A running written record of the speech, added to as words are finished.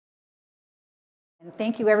And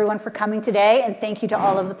thank you everyone for coming today, and thank you to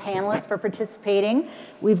all of the panelists for participating.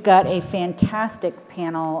 We've got a fantastic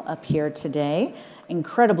panel up here today,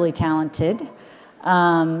 incredibly talented.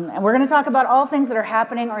 And we're going to talk about all things that are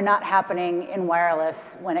happening or not happening in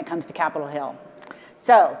wireless when it comes to Capitol Hill.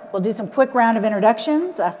 So we'll do some quick round of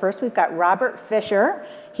introductions. First, we've got Robert Fisher.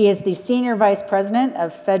 He is the Senior Vice President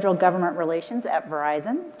of Federal Government Relations at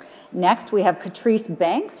Verizon. Next, we have Katreice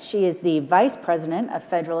Lindley-Banks. She is the Vice President of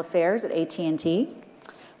Federal Affairs at AT&T.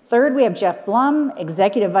 Third, we have Jeff Blum,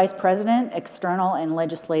 Executive Vice President, External and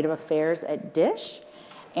Legislative Affairs at DISH.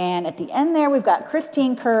 And at the end there, we've got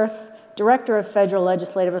Christine Kurth, Director of Federal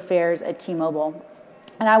Legislative Affairs at T-Mobile.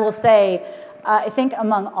 And I will say, I think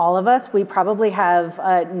among all of us, we probably have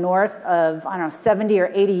north of, 70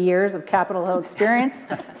 or 80 years of Capitol Hill experience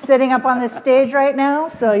sitting up on this stage right now.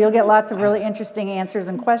 So you'll get lots of really interesting answers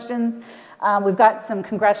and questions. We've got some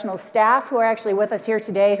congressional staff who are actually with us here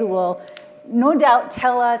today who will no doubt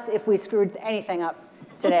tell us if we screwed anything up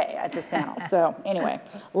today at this panel. So anyway,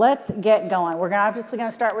 let's get going. We're obviously going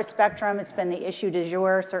to start with Spectrum. It's been the issue du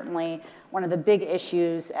jour, certainly one of the big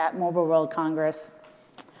issues at Mobile World Congress.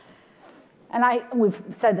 And we've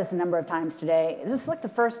said this a number of times today. This is like the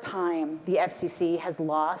first time the FCC has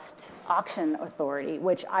lost auction authority,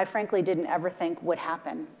 which I frankly didn't ever think would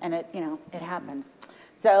happen. And it happened.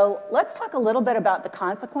 So let's talk a little bit about the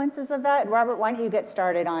consequences of that. Robert, why don't you get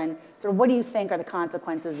started on sort of what do you think are the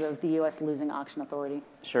consequences of the U.S. losing auction authority?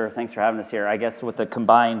 Sure, thanks for having us here. I guess with the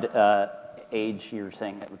combined age you're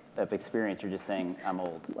saying of experience, you're just saying I'm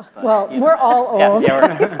old. But, well, we're all old.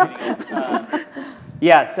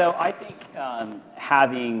 Yeah, so I think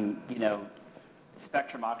having,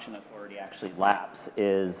 Spectrum auction authority actually lapse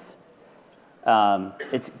is,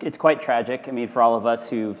 it's quite tragic. I mean, for all of us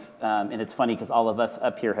who've, and it's funny because all of us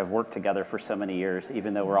up here have worked together for so many years,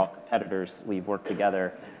 even though we're all competitors, we've worked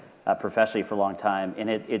together professionally for a long time. And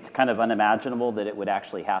it's kind of unimaginable that it would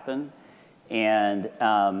actually happen. And,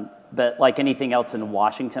 but like anything else in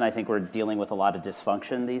Washington, I think we're dealing with a lot of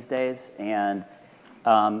dysfunction these days. And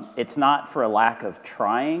it's not for a lack of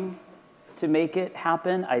trying to make it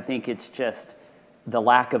happen. I think it's just the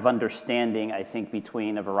lack of understanding, I think,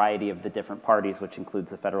 between a variety of the different parties, which includes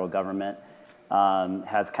the federal government,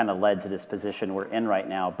 has kind of led to this position we're in right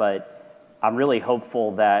now. But I'm really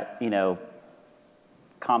hopeful that,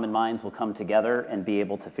 common minds will come together and be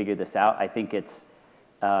able to figure this out. I think it's,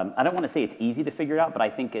 I don't want to say it's easy to figure it out, but I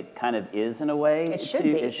think it kind of is in a way. It should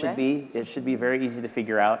be. It should be very easy to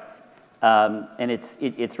figure out. And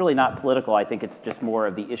it's really not political. I think it's just more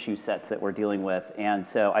of the issue sets that we're dealing with. And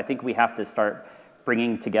so I think we have to start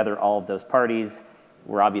bringing together all of those parties.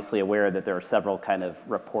 We're obviously aware that there are several kind of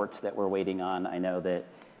reports that we're waiting on. I know that,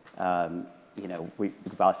 we've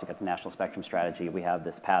obviously got the National Spectrum Strategy. We have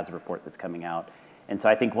this PATHS report that's coming out. And so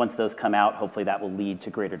I think once those come out, hopefully that will lead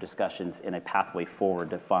to greater discussions in a pathway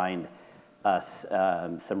forward to find us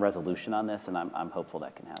some resolution on this, and I'm hopeful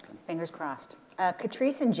that can happen. Fingers crossed.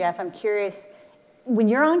 Katreice and Jeff, I'm curious, when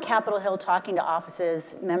you're on Capitol Hill talking to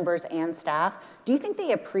offices, members, and staff, do you think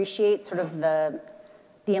they appreciate sort of the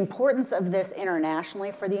importance of this internationally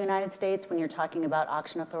for the United States when you're talking about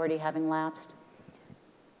auction authority having lapsed?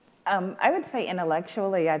 I would say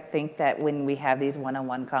intellectually, I think that when we have these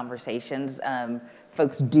one-on-one conversations,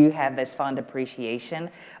 folks do have this fond appreciation.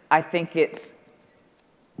 I think it's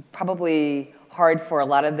probably hard for a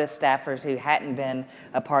lot of the staffers who hadn't been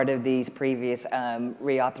a part of these previous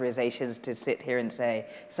reauthorizations to sit here and say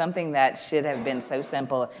something that should have been so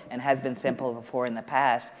simple and has been simple before in the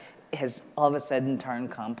past has all of a sudden turned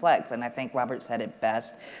complex. And I think Robert said it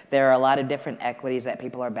best. There are a lot of different equities that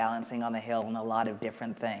people are balancing on the Hill and a lot of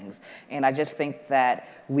different things. And I just think that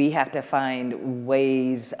we have to find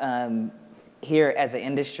ways here as an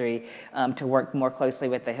industry to work more closely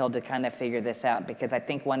with the Hill to kind of figure this out, because I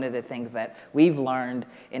think one of the things that we've learned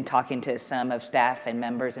in talking to some of staff and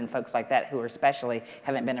members and folks like that who are especially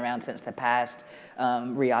haven't been around since the past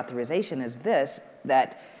reauthorization is this,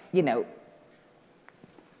 that,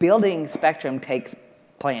 building Spectrum takes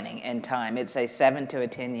planning and time. It's a 7 to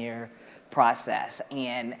 10 year process.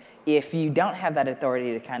 And if you don't have that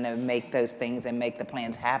authority to kind of make those things and make the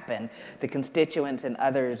plans happen, the constituents and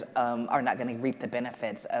others are not going to reap the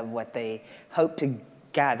benefits of what they hope to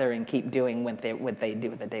gather and keep doing what they do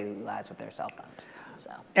with their daily lives with their cell phones. So.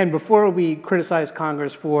 And before we criticize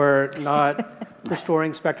Congress for not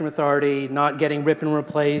restoring Spectrum authority, not getting rip and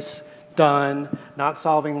replace done, not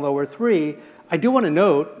solving lower 3, I do want to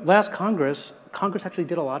note, last Congress actually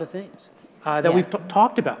did a lot of things that we've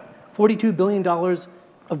talked about. $42 billion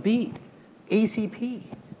of BEAD, ACP,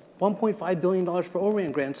 $1.5 billion for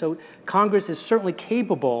O-RAN grants. So Congress is certainly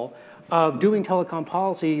capable of doing telecom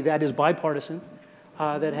policy that is bipartisan,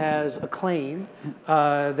 that has a claim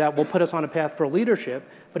that will put us on a path for leadership.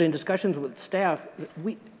 But in discussions with staff,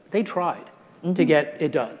 they tried to get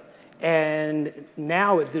it done. And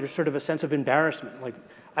now there's sort of a sense of embarrassment. Like,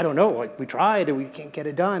 I don't know, like we tried and we can't get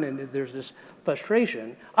it done, and there's this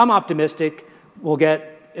frustration. I'm optimistic we'll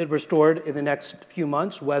get it restored in the next few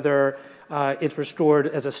months, whether it's restored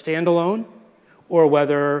as a standalone or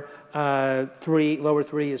whether lower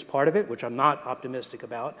 3 is part of it, which I'm not optimistic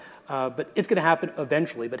about. But it's going to happen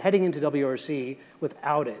eventually. But heading into WRC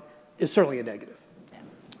without it is certainly a negative.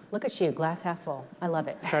 Look at you, glass half full. I love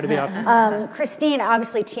it. Try to be optimistic. Christine,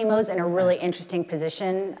 obviously T-Mo's in a really interesting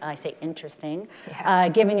position. I say interesting.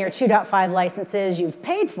 Given your 2.5 licenses you've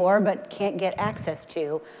paid for but can't get access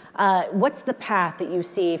to. What's the path that you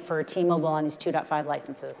see for T-Mobile on these 2.5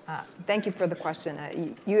 licenses? Thank you for the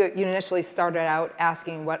question. You initially started out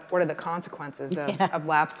asking what are the consequences of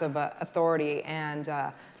lapse of authority, and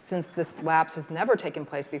since this lapse has never taken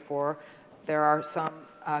place before, there are some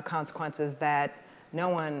consequences that no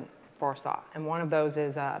one foresaw, and one of those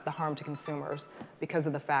is the harm to consumers because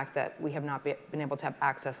of the fact that we have not been able to have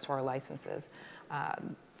access to our licenses.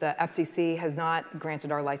 The FCC has not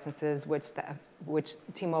granted our licenses, which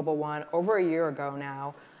T-Mobile won over a year ago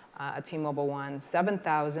now. T-Mobile won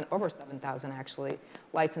over 7,000 actually,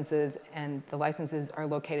 licenses, and the licenses are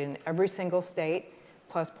located in every single state,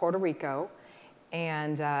 plus Puerto Rico.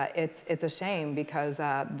 And it's a shame because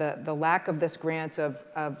the lack of this grant of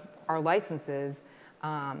our licenses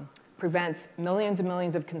prevents millions and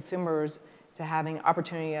millions of consumers to having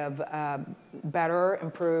opportunity of better,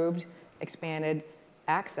 improved, expanded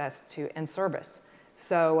access to and service.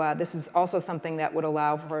 So this is also something that would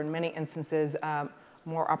allow for, in many instances,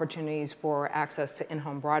 more opportunities for access to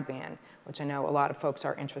in-home broadband, which I know a lot of folks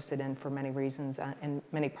are interested in for many reasons in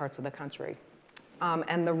many parts of the country.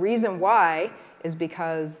 And the reason why is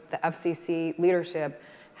because the FCC leadership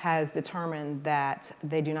has determined that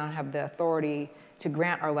they do not have the authority to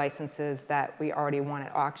grant our licenses that we already won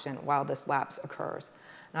at auction while this lapse occurs.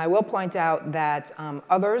 Now, I will point out that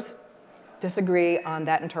others disagree on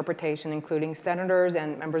that interpretation, including senators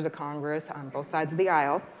and members of Congress on both sides of the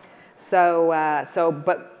aisle.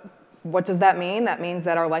 But what does that mean? That means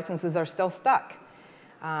that our licenses are still stuck.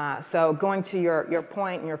 So going to your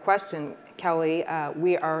point and your question, Kelly,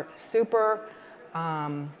 we are super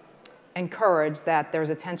encouraged that there's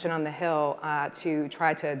attention on the Hill to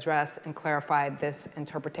try to address and clarify this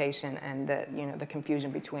interpretation and the confusion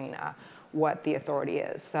between what the authority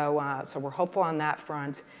is. So we're hopeful on that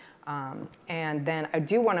front. And then I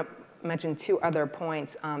do want to mention two other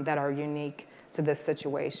points that are unique to this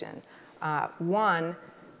situation. One,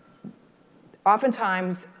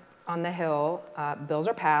 oftentimes on the Hill, bills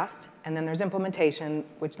are passed, and then there's implementation,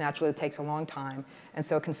 which naturally takes a long time, and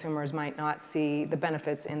so consumers might not see the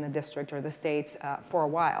benefits in the district or the states for a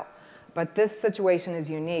while. But this situation is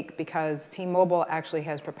unique because T-Mobile actually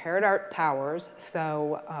has prepared our towers,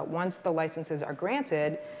 so once the licenses are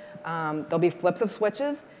granted, there'll be flips of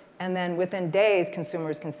switches, and then within days,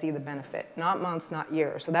 consumers can see the benefit, not months, not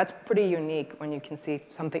years. So that's pretty unique when you can see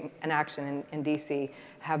something in action in DC,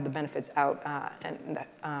 have the benefits out in the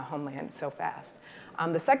homeland so fast.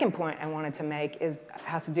 The second point I wanted to make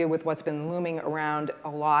has to do with what's been looming around a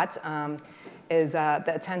lot, is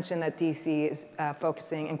the attention that DC is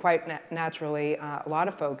focusing, and quite naturally, a lot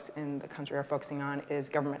of folks in the country are focusing on, is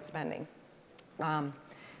government spending.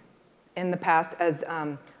 In the past, as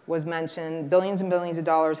was mentioned, billions and billions of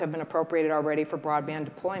dollars have been appropriated already for broadband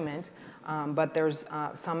deployment, but there's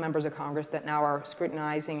some members of Congress that now are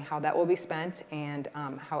scrutinizing how that will be spent and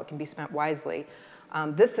how it can be spent wisely.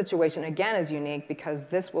 This situation, again, is unique because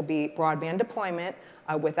this will be broadband deployment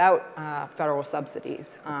without federal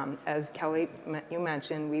subsidies. As Kelly, you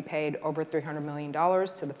mentioned, we paid over $300 million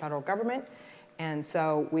to the federal government, and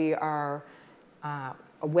so we are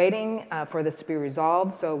waiting for this to be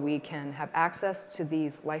resolved so we can have access to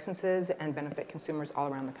these licenses and benefit consumers all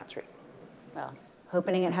around the country. Well,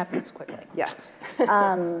 hoping it happens quickly. Yes.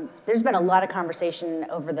 There's been a lot of conversation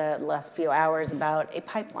over the last few hours about a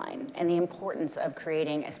pipeline and the importance of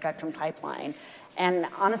creating a spectrum pipeline. And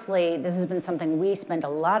honestly, this has been something we spend a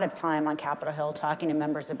lot of time on Capitol Hill talking to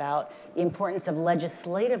members about, the importance of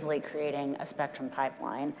legislatively creating a spectrum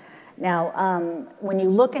pipeline. Now, when you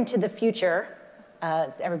look into the future,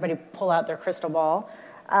 everybody pull out their crystal ball,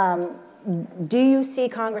 do you see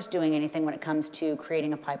Congress doing anything when it comes to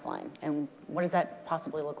creating a pipeline? And what does that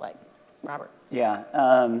possibly look like? Robert? Yeah,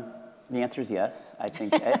 the answer is yes. I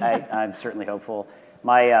think I'm certainly hopeful.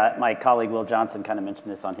 My colleague Will Johnson kind of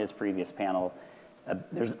mentioned this on his previous panel.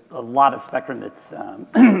 There's a lot of spectrum that's,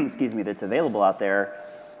 excuse me, that's available out there,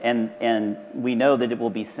 And we know that it will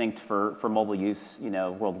be synced for mobile use,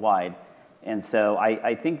 worldwide. And so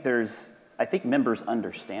I think members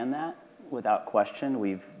understand that without question.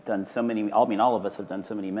 We've done so many, all of us have done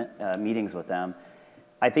so many meetings with them.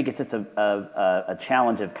 I think it's just a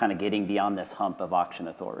challenge of kind of getting beyond this hump of auction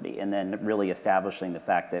authority and then really establishing the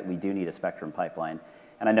fact that we do need a spectrum pipeline.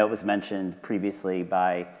 And I know it was mentioned previously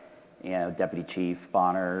by Deputy Chief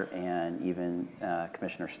Bonner and even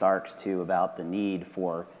Commissioner Starks too about the need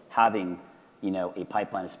for having a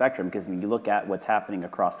pipeline of spectrum, because when you look at what's happening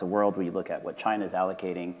across the world, when you look at what China's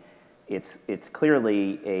allocating, it's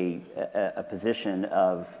clearly a position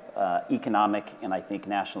of economic and I think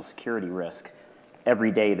national security risk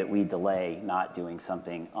every day that we delay not doing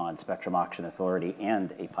something on spectrum auction authority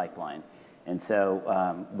and a pipeline. And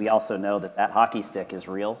so we also know that hockey stick is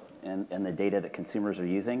real and the data that consumers are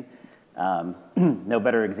using. No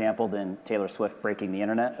better example than Taylor Swift breaking the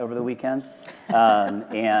internet over the weekend,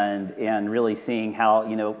 and really seeing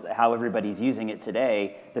how everybody's using it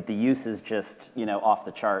today, that the use is just off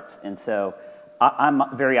the charts. And so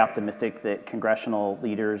I'm very optimistic that congressional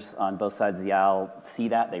leaders on both sides of the aisle see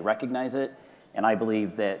that, they recognize it, and I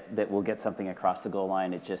believe that we'll get something across the goal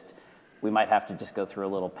line. We might have to just go through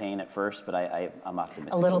a little pain at first, but I'm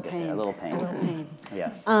optimistic. A little we'll pain. A little pain. A little pain.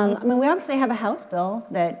 Yeah. We obviously have a House bill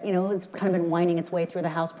that has kind of been winding its way through the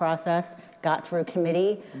House process, got through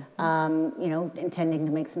committee, intending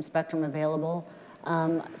to make some spectrum available.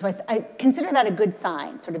 So I consider that a good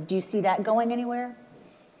sign. Sort of, do you see that going anywhere?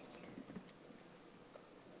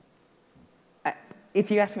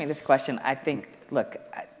 If you ask me this question, I think, look,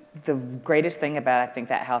 the greatest thing about, I think,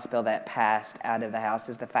 that House bill that passed out of the House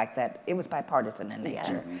is the fact that it was bipartisan in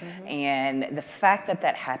nature. Yes. Mm-hmm. And the fact that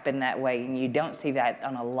that happened that way, and you don't see that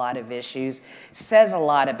on a lot of issues, says a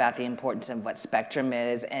lot about the importance of what spectrum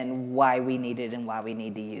is and why we need it and why we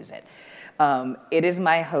need to use it. It is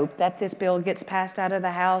my hope that this bill gets passed out of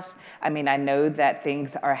the House. I know that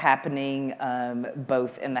things are happening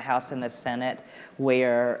both in the House and the Senate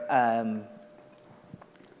where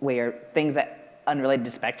things that unrelated to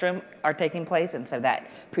spectrum are taking place, and so that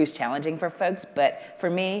proves challenging for folks. But for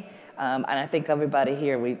me, and I think everybody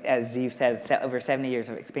here, as you said, over 70 years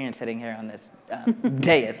of experience sitting here on this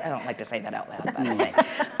dais. I don't like to say that out loud, by the way.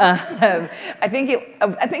 I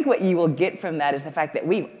think what you will get from that is the fact that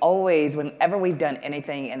we've always, whenever we've done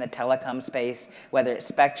anything in the telecom space, whether it's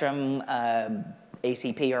spectrum,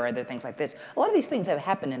 ACP or other things like this, a lot of these things have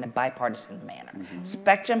happened in a bipartisan manner. Mm-hmm.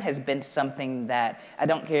 Spectrum has been something that, I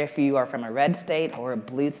don't care if you are from a red state or a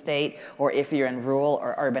blue state, or if you're in rural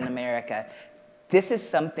or urban America, this is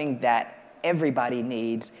something that everybody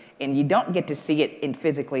needs, and you don't get to see it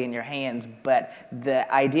physically in your hands, but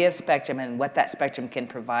the idea of spectrum and what that spectrum can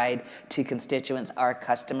provide to constituents, our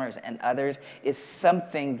customers and others, is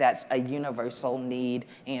something that's a universal need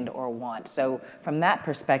and or want. So from that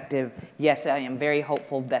perspective, yes, I am very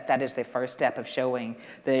hopeful that that is the first step of showing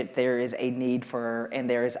that there is a need for, and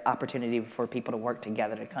there is opportunity for people to work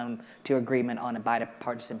together to come to agreement on a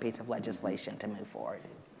bipartisan piece of legislation to move forward.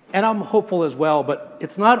 And I'm hopeful as well, but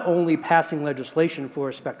it's not only passing legislation for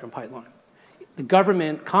a spectrum pipeline. The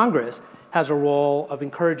government, Congress, has a role of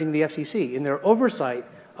encouraging the FCC in their oversight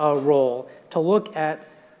role to look at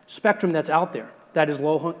spectrum that's out there, that is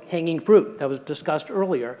low-hanging fruit, that was discussed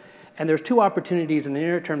earlier. And there's two opportunities in the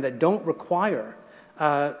near term that don't require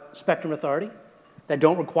spectrum authority, that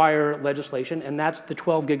don't require legislation, and that's the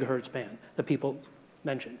 12 gigahertz band that people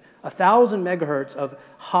mentioned. 1,000 megahertz of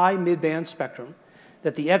high mid-band spectrum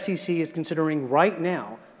that the FCC is considering right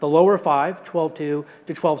now, the lower 5, 12.2 to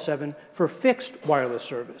 12.7, for fixed wireless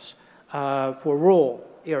service, for rural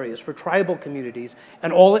areas, for tribal communities,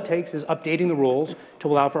 and all it takes is updating the rules to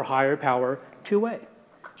allow for higher power two-way.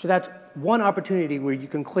 So that's one opportunity where you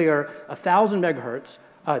can clear 1,000 megahertz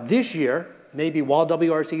this year, maybe while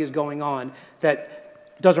WRC is going on,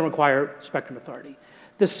 that doesn't require spectrum authority.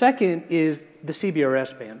 The second is the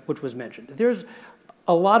CBRS band, which was mentioned. There's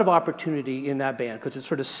a lot of opportunity in that band because it's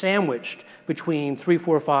sort of sandwiched between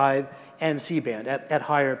 345 and C-band at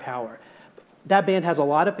higher power. That band has a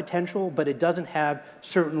lot of potential, but it doesn't have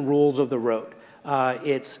certain rules of the road.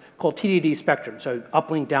 It's called TDD spectrum, so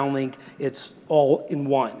uplink, downlink, it's all in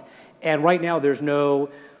one. And right now there's no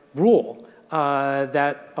rule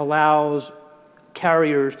that allows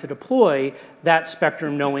carriers to deploy that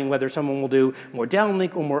spectrum knowing whether someone will do more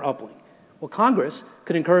downlink or more uplink. Well, Congress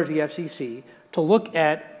could encourage the FCC to look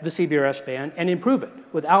at the CBRS band and improve it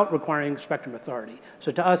without requiring spectrum authority. So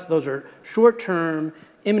to us, those are short-term,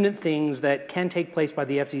 imminent things that can take place by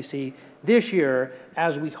the FCC this year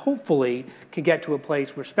as we hopefully can get to a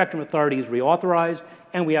place where spectrum authority is reauthorized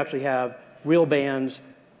and we actually have real bands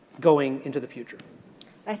going into the future.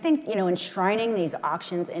 I think, enshrining these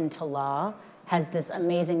auctions into law has this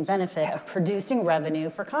amazing benefit of producing revenue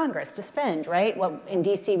for Congress to spend, right? What in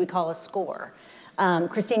DC we call a score.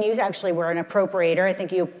 Christine, you actually were an appropriator. I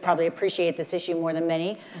think you probably appreciate this issue more than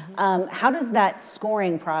many. How does that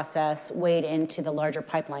scoring process wade into the larger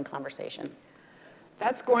pipeline conversation?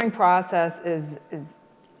 That scoring process is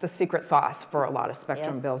the secret sauce for a lot of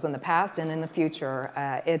spectrum bills in the past and in the future.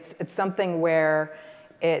 It's something where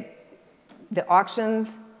the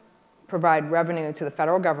auctions provide revenue to the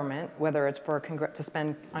federal government, whether it's to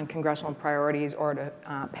spend on congressional priorities or to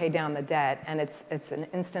pay down the debt. And it's an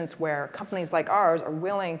instance where companies like ours are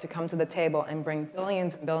willing to come to the table and bring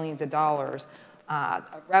billions and billions of dollars of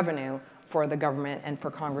revenue for the government and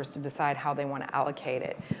for Congress to decide how they want to allocate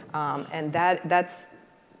it. And that's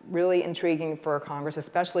really intriguing for Congress,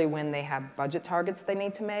 especially when they have budget targets they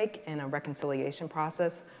need to make in a reconciliation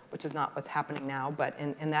process, which is not what's happening now. But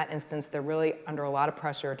in that instance, they're really under a lot of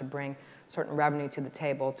pressure to bring certain revenue to the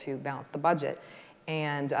table to balance the budget.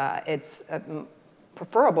 And it's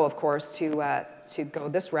preferable, of course, to go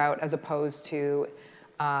this route as opposed to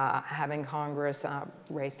having Congress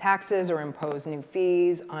raise taxes or impose new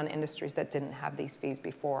fees on industries that didn't have these fees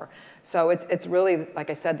before. So it's really, like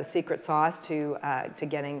I said, the secret sauce to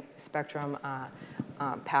getting spectrum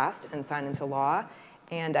passed and signed into law.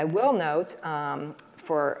 And I will note,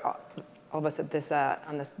 for all of us at this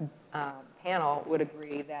on this panel would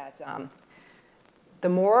agree that the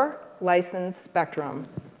more licensed spectrum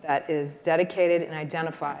that is dedicated and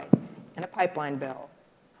identified in a pipeline bill,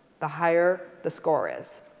 the higher the score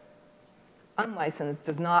is. Unlicensed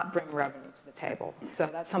does not bring revenue to the table. So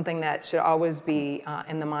that's something that should always be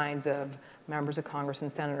in the minds of members of Congress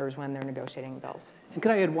and senators when they're negotiating bills. And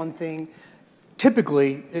can I add one thing?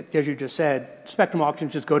 Typically, as you just said, spectrum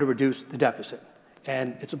auctions just go to reduce the deficit.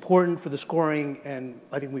 And it's important for the scoring, and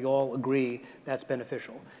I think we all agree that's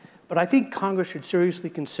beneficial. But I think Congress should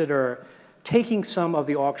seriously consider taking some of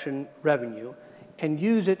the auction revenue and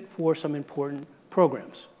use it for some important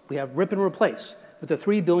programs. We have rip and replace with a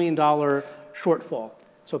 $3 billion shortfall.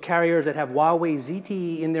 So carriers that have Huawei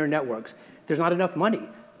ZTE in their networks, there's not enough money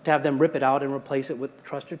to have them rip it out and replace it with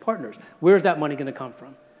trusted partners. Where's that money going to come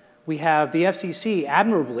from? We have the FCC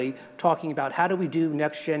admirably talking about how do we do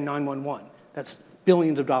next-gen 911. That's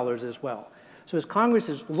billions of dollars as well. So as Congress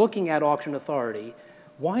is looking at auction authority,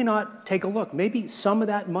 why not take a look? Maybe some of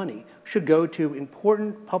that money should go to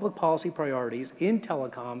important public policy priorities in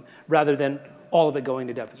telecom rather than all of it going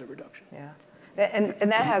to deficit reduction. Yeah,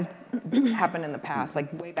 and that has happened in the past.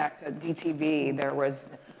 Like way back to DTV, there was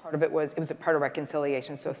part of it was a part of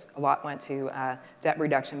reconciliation, so a lot went to debt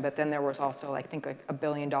reduction. But then there was also, I think, like $1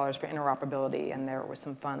 billion for interoperability, and there was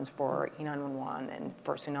some funds for E911 and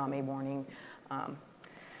for tsunami warning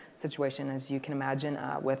situation, as you can imagine,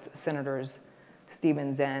 with Senators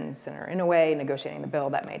Stevens and Senator Inouye negotiating the bill.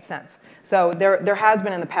 That made sense. So there has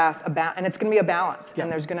been in the past, and it's going to be a balance. Yeah.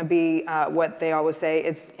 And there's going to be what they always say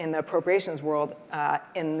is in the appropriations world,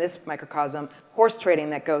 in this microcosm, horse trading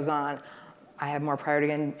that goes on. I have more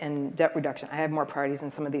priority in debt reduction. I have more priorities in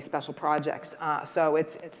some of these special projects. So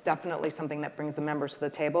it's definitely something that brings the members to the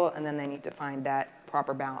table, and then they need to find that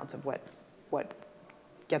proper balance of what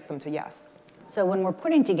gets them to yes. So when we're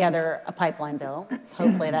putting together a pipeline bill,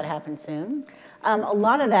 hopefully that happens soon, a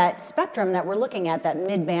lot of that spectrum that we're looking at, that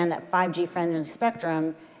mid-band, that 5G friendly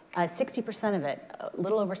spectrum, 60% of it, a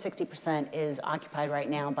little over 60% is occupied right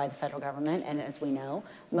now by the federal government, and as we know,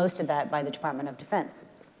 most of that by the Department of Defense.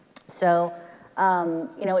 So,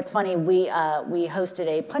 it's funny, we hosted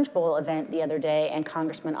a Punch Bowl event the other day, and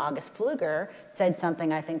Congressman August Pfluger said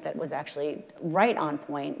something I think that was actually right on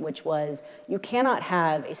point, which was you cannot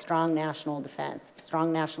have a strong national defense,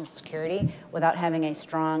 strong national security, without having a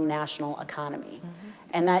strong national economy. Mm-hmm.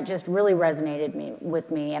 And that just really resonated with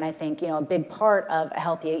me, and I think a big part of a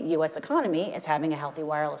healthy U.S. economy is having a healthy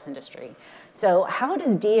wireless industry. So how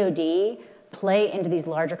does DoD play into these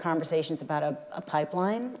larger conversations about a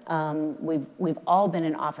pipeline? We've all been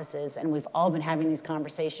in offices and we've all been having these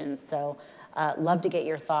conversations. So love to get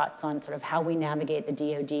your thoughts on sort of how we navigate the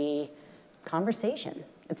DoD conversation.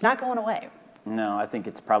 It's not going away. No, I think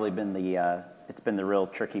it's probably been the real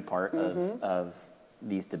tricky part of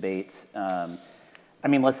these debates. I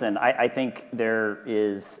mean, listen, I think there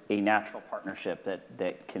is a natural partnership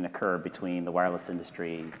that can occur between the wireless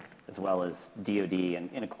industry as well as DoD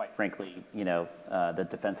and quite frankly, the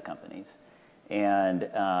defense companies. And,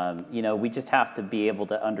 we just have to be able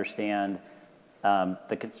to understand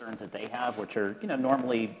the concerns that they have, which are,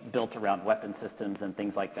 normally built around weapon systems and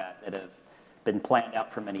things like that have been planned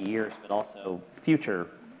out for many years, but also future,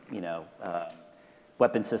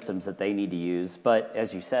 weapon systems that they need to use. But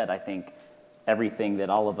as you said, I think everything that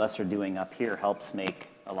all of us are doing up here helps make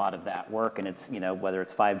a lot of that work. And it's, whether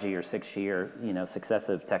it's 5G or 6G or,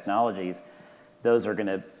 successive technologies, those are going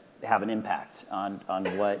to have an impact on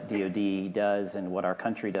what DoD does and what our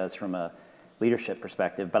country does from a leadership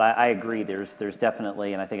perspective. But I agree, there's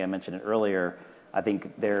definitely, and I think I mentioned it earlier, I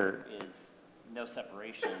think there is no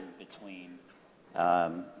separation between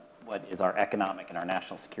what is our economic and our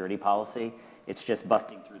national security policy. It's just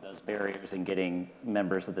busting through those barriers and getting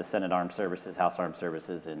members of the Senate Armed Services, House Armed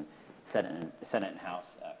Services, and Senate and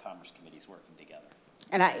House Commerce committees working together.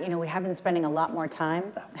 And we have been spending a lot more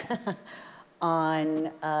time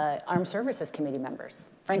on Armed Services Committee members.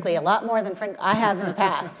 Frankly, a lot more than I have in the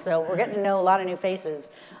past. So we're getting to know a lot of new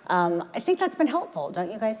faces. I think that's been helpful,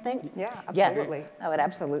 don't you guys think? Yeah, absolutely. Yeah, I would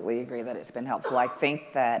absolutely agree that it's been helpful. I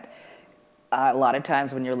think that a lot of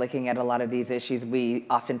times when you're looking at a lot of these issues, we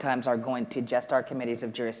oftentimes are going to just our committees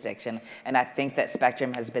of jurisdiction. And I think that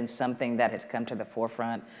spectrum has been something that has come to the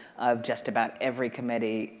forefront of just about every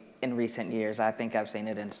committee in recent years. I think I've seen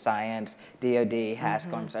it in science, DOD, House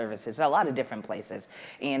Armed Services, a lot of different places.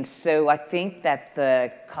 And so I think that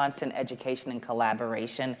the constant education and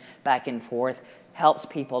collaboration back and forth helps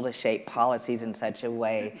people to shape policies in such a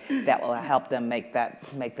way that will help them make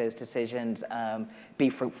those decisions be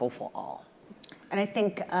fruitful for all. And I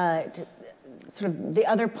think sort of the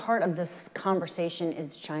other part of this conversation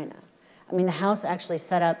is China. I mean, the House actually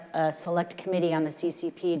set up a select committee on the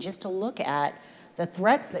CCP just to look at the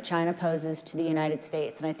threats that China poses to the United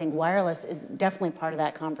States. And I think wireless is definitely part of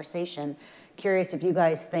that conversation. Curious if you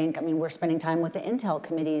guys think, I mean, we're spending time with the Intel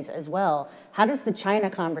committees as well. How does the China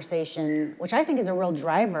conversation, which I think is a real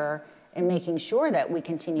driver in making sure that we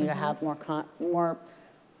continue to have more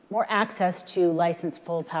access to licensed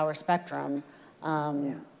full power spectrum,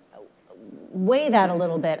 weigh that a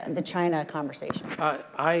little bit, the China conversation?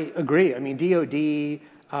 I agree. I mean, DoD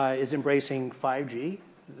is embracing 5G.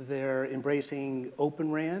 They're embracing Open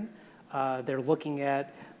RAN. They're looking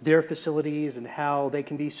at their facilities and how they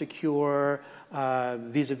can be secure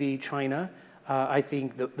vis-a-vis China. I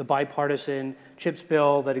think the bipartisan CHIPS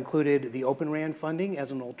bill that included the Open RAN funding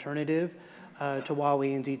as an alternative to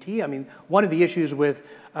Huawei and ZTE. I mean, one of the issues with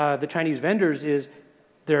the Chinese vendors is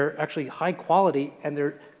they're actually high quality and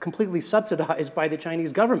they're completely subsidized by the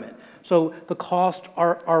Chinese government. So the costs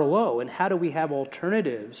are low. And how do we have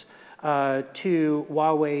alternatives to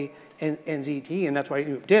Huawei and ZTE? And that's why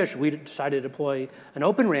Dish, we decided to deploy an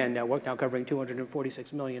Open RAN network now covering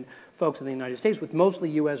 246 million folks in the United States with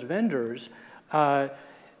mostly US vendors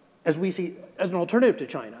as we see as an alternative to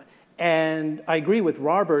China. And I agree with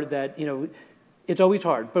Robert that it's always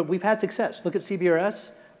hard, but we've had success. Look at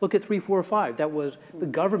CBRS. Look at 345. That was the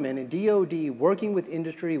government and DoD working with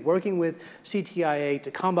industry, working with CTIA to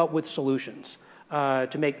come up with solutions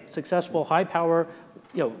to make successful high power,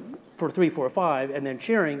 for 345, and then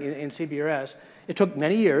sharing in CBRS. It took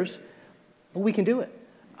many years, but we can do it.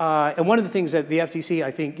 And one of the things that the FCC, I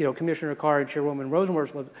think, Commissioner Carr and Chairwoman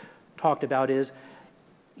Rosenworcel talked about is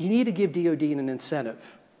you need to give DoD an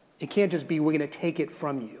incentive. It can't just be we're going to take it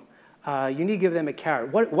from you. You need to give them a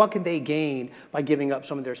carrot. What can they gain by giving up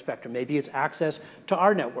some of their spectrum? Maybe it's access to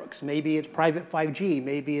our networks. Maybe it's private 5G.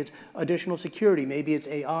 Maybe it's additional security. Maybe it's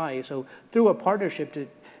AI. So through a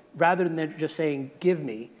partnership, rather than just saying, give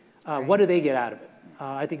me, what do they get out of it?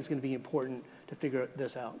 I think it's going to be important to figure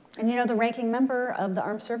this out. And the ranking member of the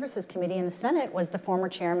Armed Services Committee in the Senate was the former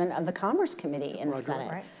chairman of the Commerce Committee in the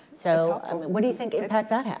Senate. Right. So what do you think impact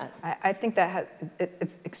that has? I think that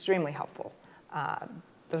it's extremely helpful.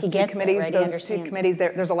 Those two committees,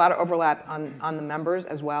 there's a lot of overlap on the members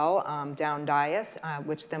as well, down dais,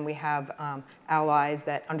 which then we have allies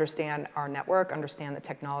that understand our network, understand the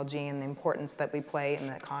technology and the importance that we play in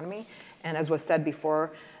the economy. And as was said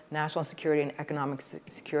before, national security and economic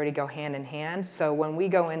security go hand in hand. So when we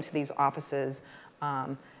go into these offices,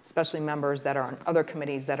 especially members that are on other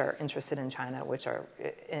committees that are interested in China, which are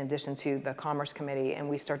in addition to the Commerce Committee, and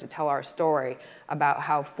we start to tell our story about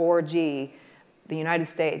how 4G, the United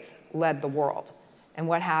States led the world. And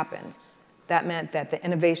what happened? That meant that the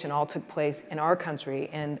innovation all took place in our country,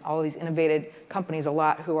 and all these innovative companies, a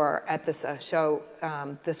lot who are at this show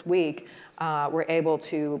this week, were able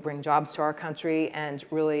to bring jobs to our country and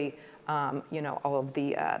really, all of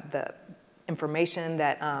the information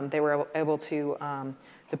that they were able to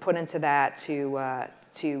put into that to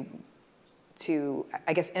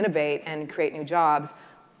I guess, innovate and create new jobs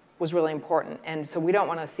was really important. And so we don't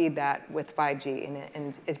want to see that with 5G,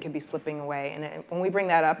 and it could be slipping away. And when we bring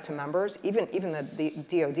that up to members, even the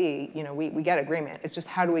DoD, we get agreement. It's just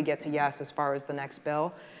how do we get to yes as far as the next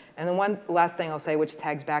bill? And the one last thing I'll say, which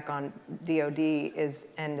tags back on DoD, is,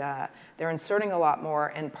 and they're inserting a lot more,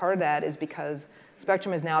 and part of that is because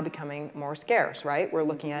spectrum is now becoming more scarce, right? We're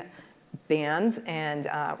looking at bands, and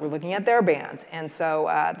we're looking at their bands, and so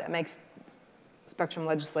that makes spectrum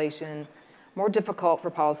legislation more difficult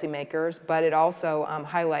for policymakers, but it also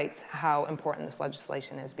highlights how important this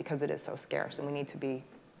legislation is because it is so scarce, and we need to be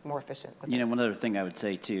more efficient with it. You know, one other thing I would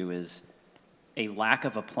say too is a lack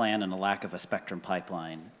of a plan and a lack of a spectrum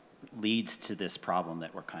pipeline leads to this problem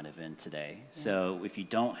that we're kind of in today. So if you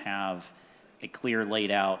don't have a clear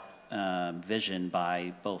laid out vision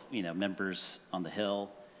by both, you know, members on the Hill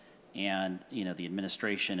and, you know, the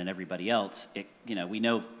administration and everybody else, you know, we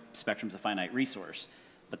know spectrum's a finite resource,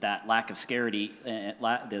 but that lack of scarcity,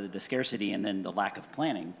 the scarcity and then the lack of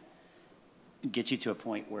planning gets you to a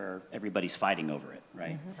point where everybody's fighting over it,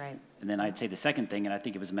 right? Mm-hmm. Right. And then I'd say the second thing, and I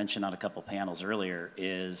think it was mentioned on a couple panels earlier,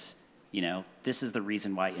 is, you know, this is the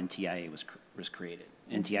reason why NTIA was created.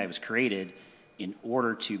 NTIA was created in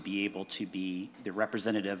order to be able to be the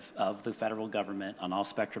representative of the federal government on all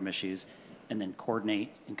spectrum issues and then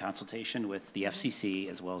coordinate in consultation with the FCC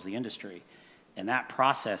as well as the industry. And that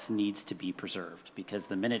process needs to be preserved because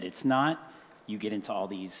the minute it's not, you get into all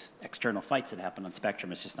these external fights that happen on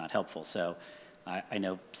spectrum. It's just not helpful. So I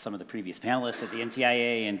know some of the previous panelists at the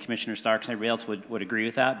NTIA and Commissioner Starks and everybody else would agree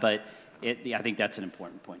with that, but I think that's an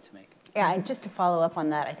important point to make. Yeah, and just to follow up on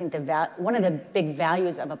that, I think one of the big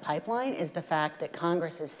values of a pipeline is the fact that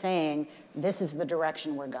Congress is saying this is the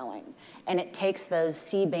direction we're going. And it takes those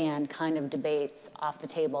C-band kind of debates off the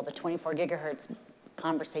table, the 24 gigahertz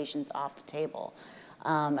conversations off the table.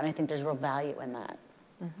 And I think there's real value in that.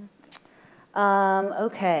 Mm-hmm.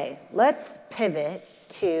 Okay, let's pivot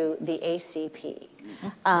to the ACP.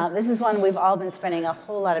 This is one we've all been spending a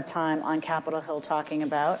whole lot of time on Capitol Hill talking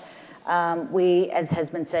about. We, as has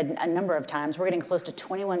been said a number of times, we're getting close to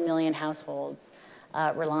 21 million households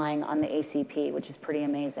relying on the ACP, which is pretty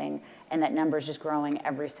amazing, and that number is just growing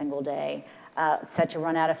every single day. Set to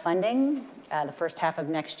run out of funding the first half of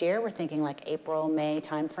next year. We're thinking like April, May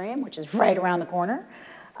timeframe, which is right around the corner.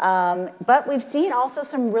 But we've seen also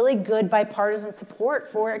some really good bipartisan support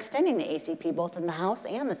for extending the ACP, both in the House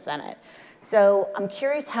and the Senate. So I'm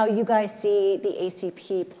curious how you guys see the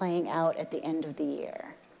ACP playing out at the end of the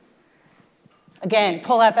year. Again,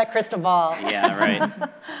 pull out that crystal ball. Yeah, right.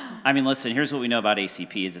 I mean, listen, here's what we know about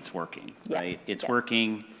ACP is it's working, right? Yes, It's yes.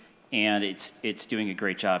 working, and it's doing a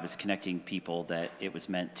great job. It's connecting people that it was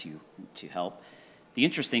meant to help. The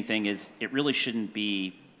interesting thing is it really shouldn't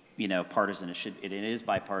be, you know, partisan. It is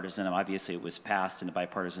bipartisan. Obviously, it was passed in a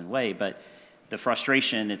bipartisan way, but the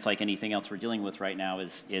frustration, it's like anything else we're dealing with right now,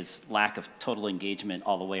 is lack of total engagement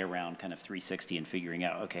all the way around, kind of 360, and figuring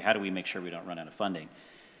out, okay, how do we make sure we don't run out of funding?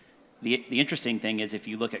 The interesting thing is if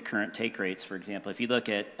you look at current take rates, for example, if you look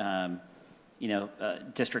at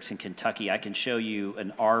districts in Kentucky, I can show you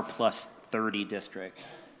an R plus 30 district,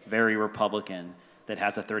 very Republican, that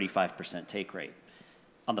has a 35% take rate.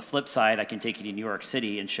 On the flip side, I can take you to New York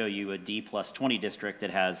City and show you a D plus 20 district that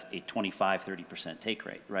has a 25-30% take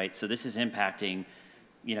rate, right? So this is impacting,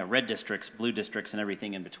 you know, red districts, blue districts, and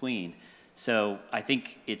everything in between. So I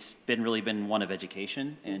think it's really been one of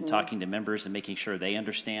education and talking to members and making sure they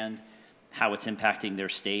understand how it's impacting their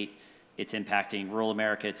state. It's impacting rural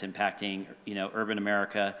America. It's impacting, you know, urban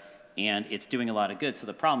America, and it's doing a lot of good. So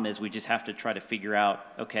the problem is we just have to try to figure out,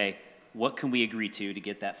 okay, what can we agree to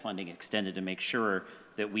get that funding extended to make sure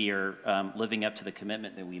that we are living up to the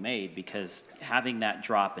commitment that we made, because having that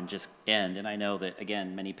drop and just end, and I know that,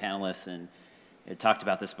 again, many panelists and talked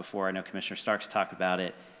about this before. I know Commissioner Starks talked about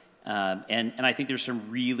it. And I think there's some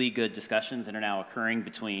really good discussions that are now occurring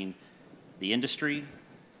between the industry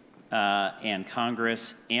and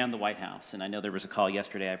Congress and the White House. And I know there was a call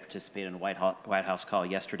yesterday. I participated in a White House call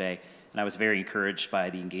yesterday, and I was very encouraged by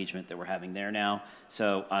the engagement that we're having there now.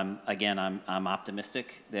 So again, I'm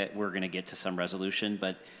optimistic that we're going to get to some resolution,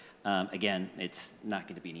 but again, it's not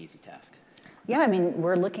going to be an easy task. Yeah, I mean,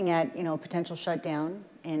 we're looking at, you know, potential shutdown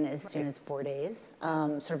in as soon as 4 days.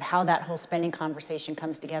 Sort of how that whole spending conversation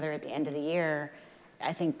comes together at the end of the year,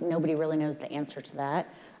 I think nobody really knows the answer to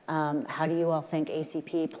that. How do you all think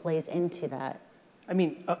ACP plays into that? I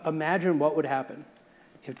mean, imagine what would happen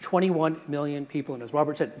if 21 million people, and as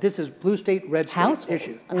Robert said, this is blue state, red state Households.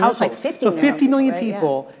 issue. I mean, it's like 50 so 50 million right?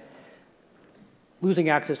 people losing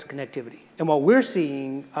access to connectivity. And what we're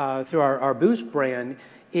seeing through our Boost brand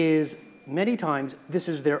is many times this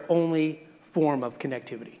is their only form of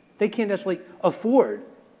connectivity. They can't necessarily afford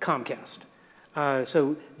Comcast.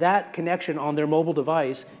 So that connection on their mobile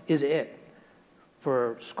device is it.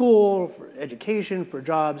 For school, for education, for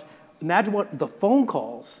jobs. Imagine what the phone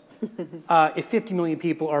calls if 50 million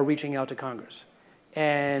people are reaching out to Congress.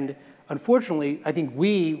 And unfortunately, I think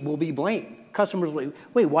we will be blamed. Customers will,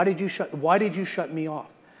 wait, why did you shut me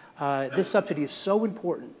off? This subsidy is so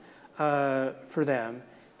important for them.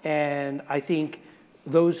 And I think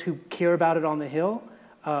those who care about it on the Hill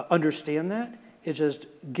understand that. It's just,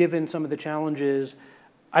 given some of the challenges,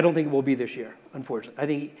 I don't think it will be this year, unfortunately. I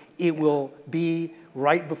think it will be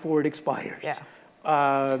right before it expires. Yeah.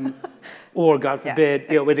 Or, God forbid,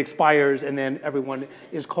 it expires and then everyone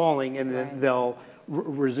is calling and then they'll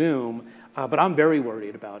resume. But I'm very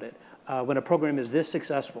worried about it. When a program is this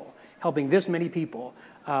successful, helping this many people,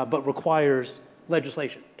 but requires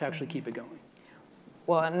legislation to actually keep it going.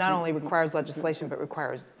 Well, it not only requires legislation, but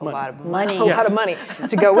requires a Money. lot of Money. a lot of money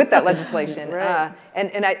to go with that legislation. Right.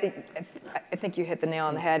 And I think you hit the nail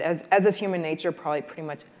on the head. As is human nature, probably pretty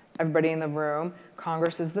much everybody in the room,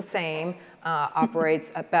 Congress is the same,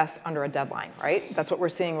 operates at best under a deadline, right? That's what we're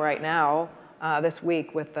seeing right now this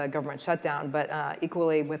week with the government shutdown. But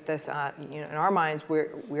equally with this, in our minds,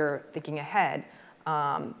 we're thinking ahead.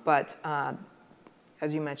 But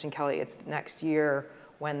as you mentioned, Kelly, it's next year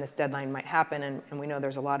when this deadline might happen, and we know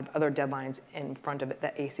there's a lot of other deadlines in front of it, the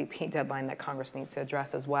ACP deadline that Congress needs to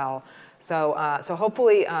address as well. So, so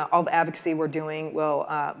hopefully all the advocacy we're doing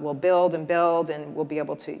will build, and we'll be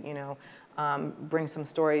able to, bring some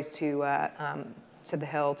stories to the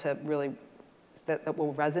Hill to really that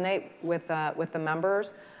will resonate with the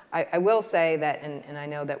members. I will say that, and I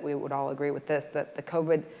know that we would all agree with this, that the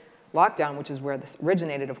COVID lockdown, which is where this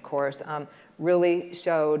originated, of course, really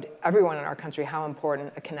showed everyone in our country how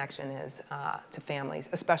important a connection is to families,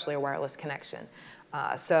 especially a wireless connection.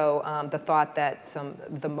 So the thought that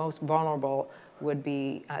the most vulnerable would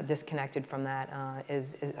be disconnected from that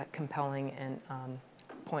is a compelling and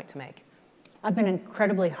point to make. I've been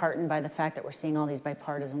incredibly heartened by the fact that we're seeing all these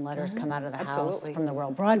bipartisan letters come out of the House, from the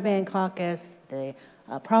World Broadband Caucus, the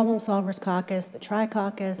Problem Solvers Caucus, the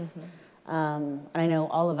Tri-Caucus. And I know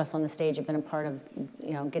all of us on the stage have been a part of,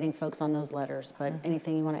 getting folks on those letters. But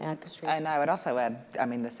anything you want to add, Katreice? And I would also add,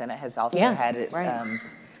 the Senate has also had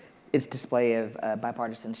its display of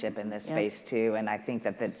bipartisanship in this space too. And I think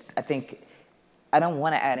I don't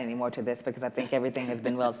want to add any more to this because I think everything has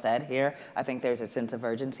been well said here. I think there's a sense of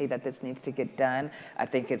urgency that this needs to get done. I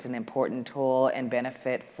think it's an important tool and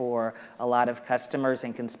benefit for a lot of customers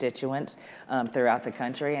and constituents throughout the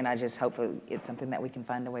country. And I just hope it's something that we can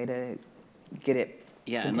find a way to get it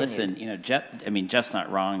continued. And listen, Jeff's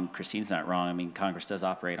not wrong, Christine's not wrong. Congress does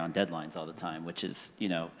operate on deadlines all the time, which is,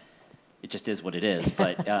 it just is what it is.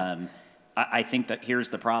 But I think that here's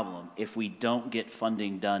the problem. If we don't get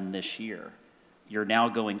funding done this year, you're now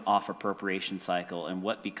going off appropriation cycle, and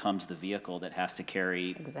what becomes the vehicle that has to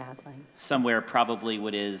carry somewhere probably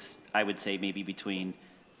what is, I would say, maybe between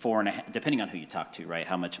 4.5, depending on who you talk to, right,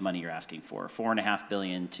 how much money you're asking for, $4.5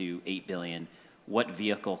 billion to $8 billion. What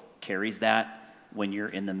vehicle carries that when you're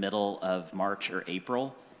in the middle of March or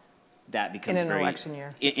April? That becomes in an election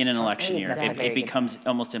year. In an election year. Exactly. It becomes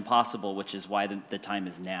almost impossible, which is why the time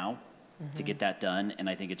is now to get that done. And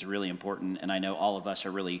I think it's really important. And I know all of us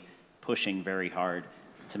are really pushing very hard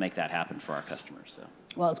to make that happen for our customers. So.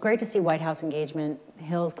 Well, it's great to see White House engagement.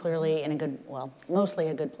 Hill's clearly in mostly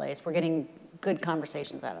a good place. We're getting good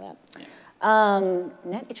conversations out of that. Yeah.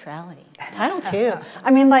 Net neutrality, Title II.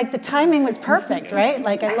 The timing was perfect, right?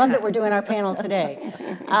 I love that we're doing our panel today.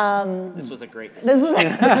 This was a great You're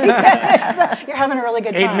having a really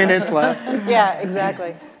good time. 8 minutes left. Yeah,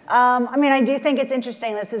 exactly. I do think it's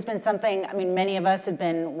interesting. This has been something, many of us have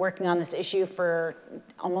been working on this issue for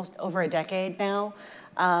almost over a decade now.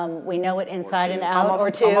 We know it inside and out, for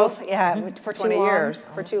too 20 long. years.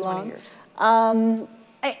 For too long.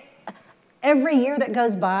 Every year that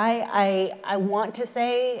goes by, I want to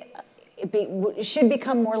say it should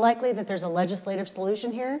become more likely that there's a legislative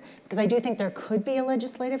solution here, because I do think there could be a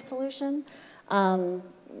legislative solution.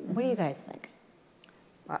 What do you guys think?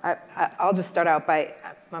 I'll just start out by,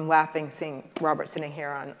 I'm laughing seeing Robert sitting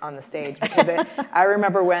here on the stage, because I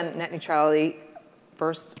remember when net neutrality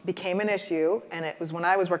first became an issue, and it was when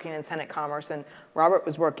I was working in Senate Commerce, and Robert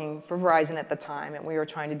was working for Verizon at the time, and we were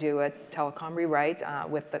trying to do a telecom rewrite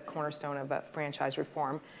with the cornerstone of a franchise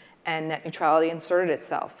reform, and net neutrality inserted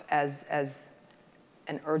itself as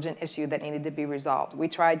an urgent issue that needed to be resolved. We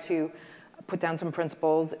tried to put down some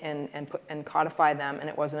principles and codify them, and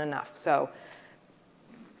it wasn't enough. So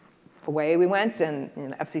away we went, and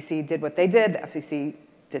the FCC did what they did. The FCC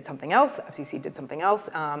did something else. The FCC did something else.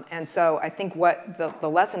 And so I think what the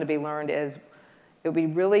lesson to be learned is it would be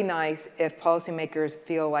really nice if policymakers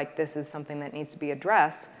feel like this is something that needs to be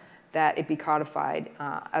addressed, that it be codified,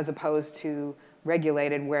 as opposed to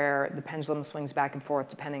regulated where the pendulum swings back and forth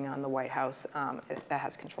depending on the White House that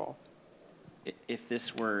has control. If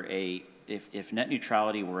this were if net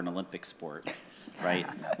neutrality were an Olympic sport, right,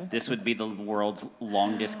 this would be the world's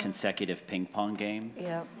longest consecutive ping pong game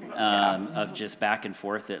of just back and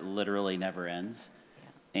forth that literally never ends.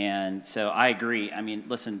 And so I agree. I mean,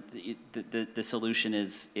 listen, the solution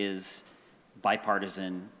is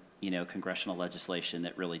bipartisan, congressional legislation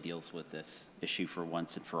that really deals with this issue for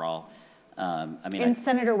once and for all. And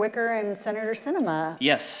Senator Wicker and Senator Sinema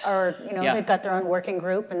are, they've got their own working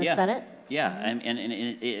group in the Senate. Yeah, and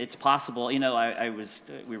it's possible.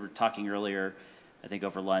 We were talking earlier, I think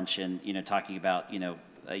over lunch, and talking about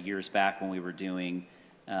years back when we were doing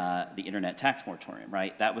the internet tax moratorium,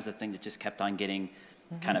 right? That was a thing that just kept on getting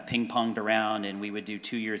kind of ping-ponged around, and we would do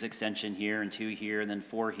 2 years extension here and 2 here and then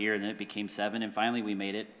 4 here, and then it became 7, and finally we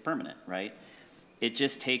made it permanent, right? It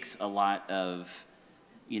just takes a lot of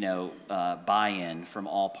buy-in from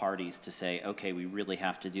all parties to say, okay, we really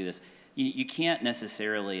have to do this. You can't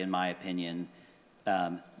necessarily, in my opinion,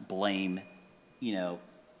 blame,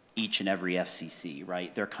 each and every FCC,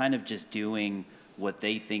 right? They're kind of just doing what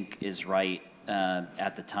they think is right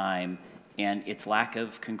at the time, and it's lack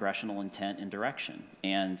of congressional intent and direction.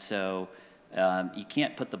 And so you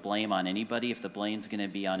can't put the blame on anybody. If the blame's going to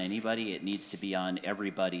be on anybody, it needs to be on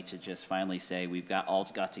everybody to just finally say, we've all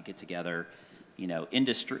got to get together,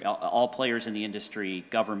 industry, all players in the industry,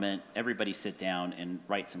 government, everybody sit down and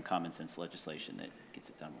write some common sense legislation that gets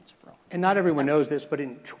it done once and for all. And not everyone knows this, but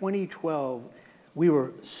in 2012, we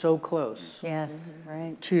were so close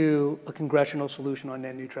to a congressional solution on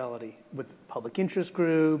net neutrality with public interest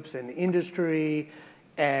groups and industry,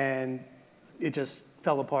 and it just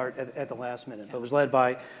fell apart at the last minute. But it was led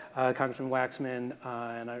by Congressman Waxman,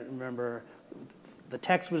 and I remember the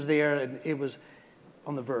text was there, and it was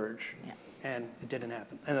on the verge. And it didn't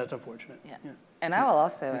happen, and that's unfortunate. And I will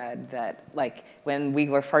also add that, when we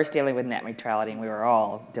were first dealing with net neutrality, and we were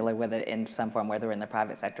all dealing with it in some form, whether in the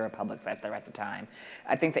private sector or public sector at the time,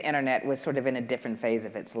 I think the internet was sort of in a different phase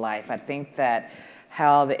of its life. I think that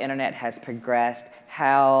how the internet has progressed,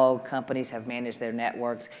 how companies have managed their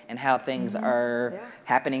networks, and how things are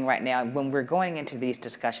happening right now. When we're going into these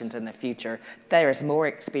discussions in the future, there is more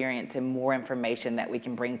experience and more information that we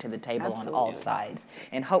can bring to the table on all sides.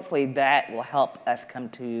 And hopefully that will help us come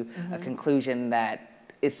to a conclusion that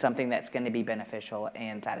is something that's going to be beneficial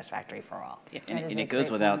and satisfactory for all. And it goes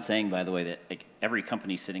without saying, by the way, that every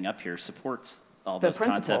company sitting up here supports all those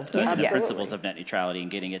concepts, the principles of net neutrality and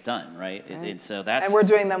getting it done, right? And so that's... And we're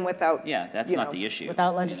doing them without... that's not the issue.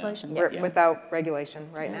 Without legislation. Without regulation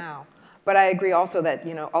right now. But I agree also that,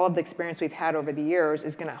 all of the experience we've had over the years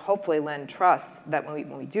is going to hopefully lend trust that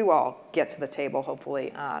when we do all get to the table,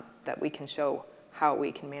 hopefully, that we can show how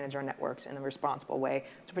we can manage our networks in a responsible way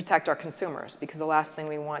to protect our consumers. Because the last thing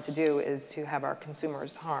we want to do is to have our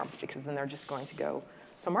consumers harmed, because then they're just going to go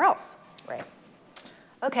somewhere else. Right.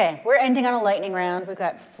 Okay, we're ending on a lightning round. We've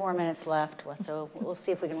got 4 minutes left, so we'll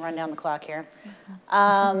see if we can run down the clock here.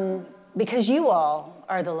 Because you all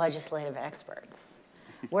are the legislative experts,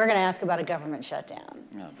 we're going to ask about a government shutdown.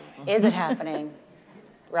 Oh, boy. Is it happening?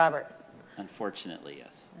 Robert? Unfortunately,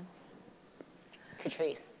 yes.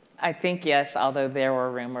 Katreice? I think yes, although there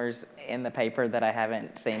were rumors in the paper that I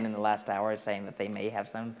haven't seen in the last hour saying that they may have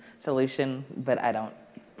some solution, but I don't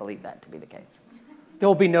believe that to be the case. There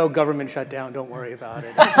will be no government shutdown. Don't worry about it.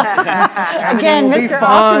 Again, Mr.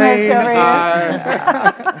 Optimist over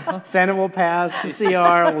here. Senate will pass, the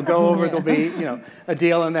CR will go over. There'll be, a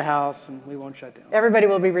deal in the House, and we won't shut down. Everybody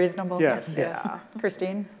will be reasonable. Yes.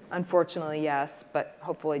 Christine? Unfortunately, yes, but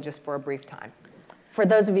hopefully just for a brief time. For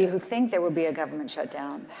those of you who think there will be a government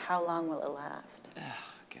shutdown, how long will it last? Oh,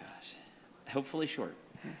 gosh. Hopefully short.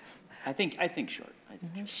 I think short.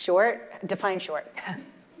 Short? Define short.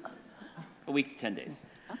 A week to 10 days.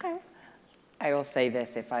 Okay. I will say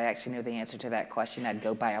this, if I actually knew the answer to that question, I'd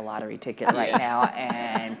go buy a lottery ticket right now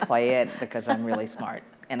and play it because I'm really smart,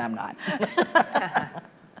 and I'm not.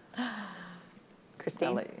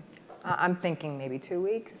 Christine? I'm thinking maybe 2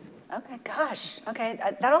 weeks. Okay, gosh. Okay,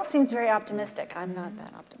 that all seems very optimistic. I'm not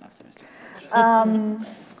that optimistic.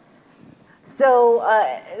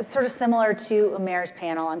 So sort of similar to Umair's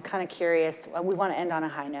panel, I'm kind of curious. We want to end on a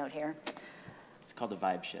high note here. It's called a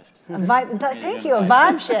vibe shift. A vibe, thank you, a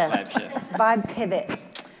vibe shift. Vibe pivot.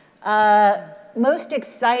 Most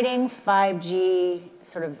exciting 5G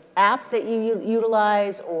sort of app that you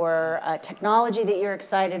utilize or technology that you're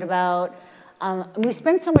excited about? We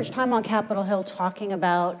spend so much time on Capitol Hill talking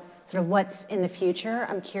about sort of what's in the future.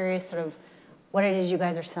 I'm curious sort of what it is you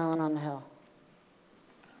guys are selling on the Hill.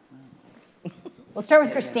 We'll start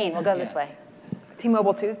with Christine. We'll go this way.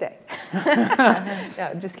 T-Mobile Tuesday.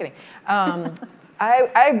 Yeah, just kidding.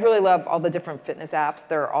 I really love all the different fitness apps.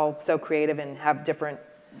 They're all so creative and have different,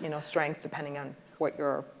 strengths depending on what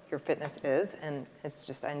your fitness is. And it's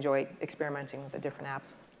just, I enjoy experimenting with the different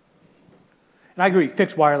apps. And I agree,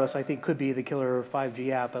 fixed wireless, I think, could be the killer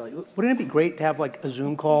 5G app. But wouldn't it be great to have like a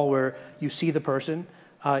Zoom call where you see the person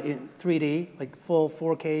in 3D, like full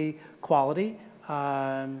 4K quality,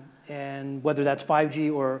 and whether that's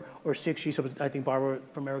 5G or 6G, so I think Barbara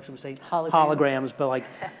from Ericsson was saying holograms, but like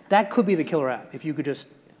that could be the killer app if you could just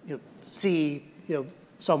see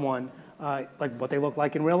someone like what they look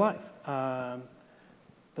like in real life.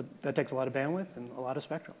 But that takes a lot of bandwidth and a lot of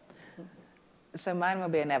spectrum. So mine will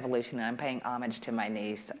be an evolution, and I'm paying homage to my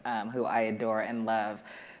niece, who I adore and love.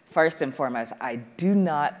 First and foremost, I do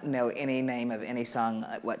not know any name of any song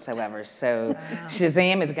whatsoever, so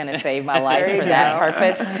Shazam is going to save my life for that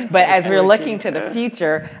purpose. But as we're looking to the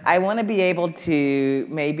future, I want to be able to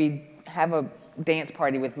maybe have a dance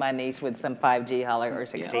party with my niece with some 5G or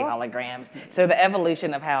 6G holograms. So the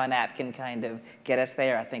evolution of how an app can kind of get us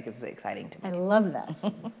there, I think, is exciting to me. I love that.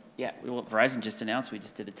 Yeah, well, Verizon just announced we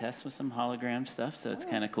just did a test with some hologram stuff, so it's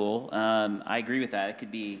kind of cool. I agree with that. It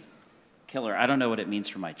could be killer. I don't know what it means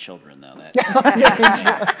for my children, though. Because,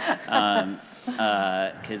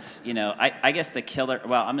 I guess the killer,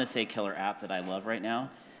 well, I'm going to say killer app that I love right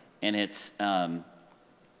now, and it's the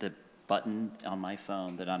button on my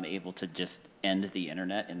phone that I'm able to just end the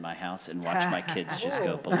internet in my house and watch my kids just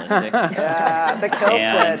go ballistic. Yeah, the kill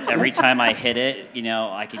And switch. every time I hit it,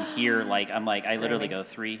 I can hear, I literally go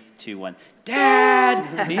 3, 2, 1,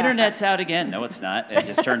 Dad, the internet's out again. No, it's not. I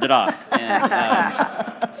just turned it off.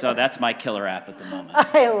 And so that's my killer app at the moment.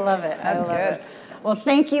 I love it. That's good. It. Well,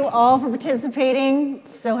 thank you all for participating.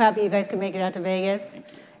 So happy you guys could make it out to Vegas.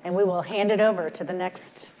 And we will hand it over to the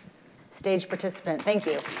next stage participant. Thank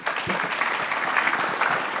you.